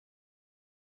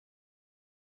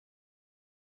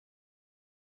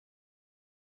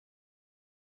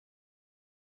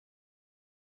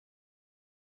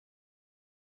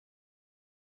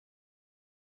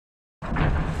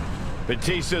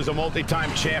Batista is a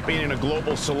multi-time champion and a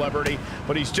global celebrity,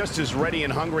 but he's just as ready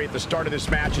and hungry at the start of this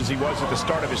match as he was at the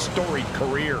start of his storied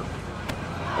career.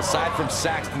 Aside from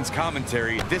Saxton's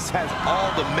commentary, this has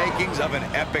all the makings of an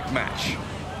epic match.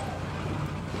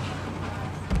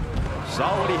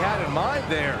 Saw what he had in mind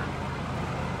there.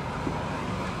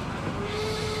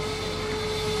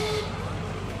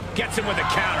 Gets him with a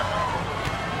counter.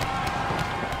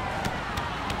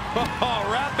 Oh,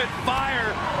 rapid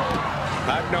fire.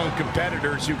 I've known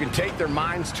competitors who can take their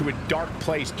minds to a dark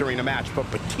place during a match, but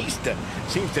Batista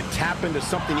seems to tap into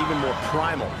something even more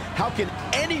primal. How can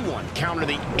anyone counter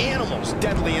the animal's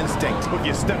deadly instinct? If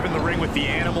you step in the ring with the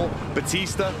animal,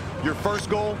 Batista, your first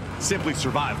goal, simply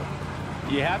survival.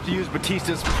 You have to use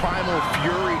Batista's primal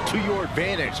fury to your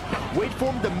advantage. Wait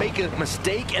for him to make a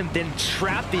mistake and then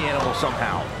trap the animal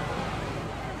somehow.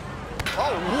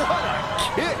 Oh, what a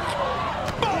kick!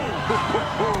 Boom!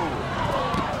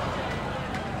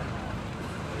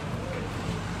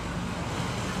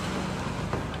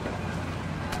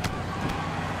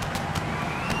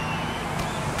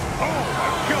 Oh, my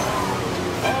God!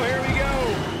 Oh, here we go!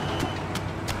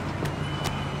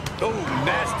 Oh,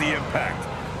 nasty impact.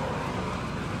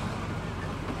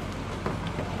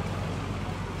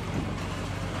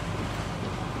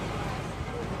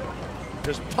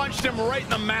 Just punched him right in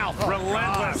the mouth. Oh,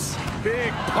 relentless. God.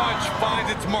 Big punch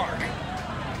finds its mark.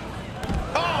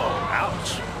 Oh,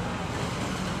 ouch.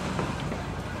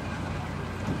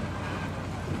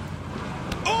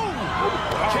 Oh!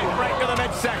 Kick right to the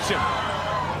midsection.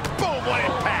 Boom, what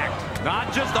impact.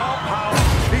 Not just all power,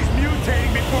 he's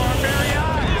mutating before our very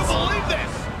eyes. Can you believe this?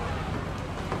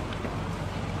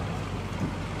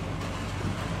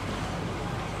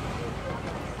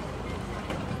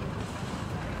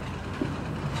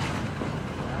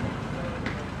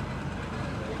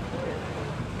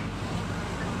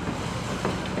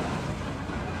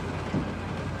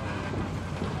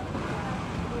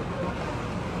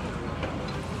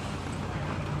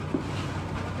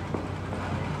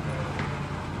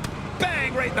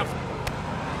 Right in the...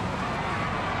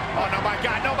 Oh, no, my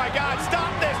God,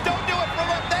 stop this. Don't do it from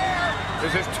up there.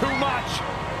 This is too much.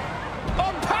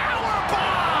 A power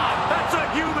bomb. That's a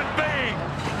human being.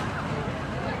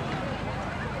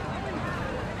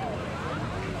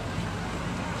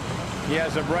 He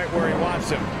has him right where he wants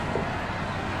him.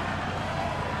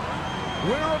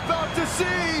 We're about to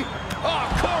see. Oh,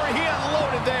 Corey, he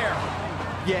unloaded there.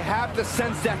 You have to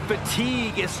sense that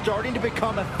fatigue is starting to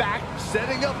become a fact.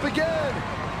 Setting up again.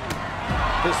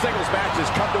 The singles match has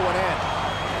come to an end.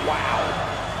 Wow.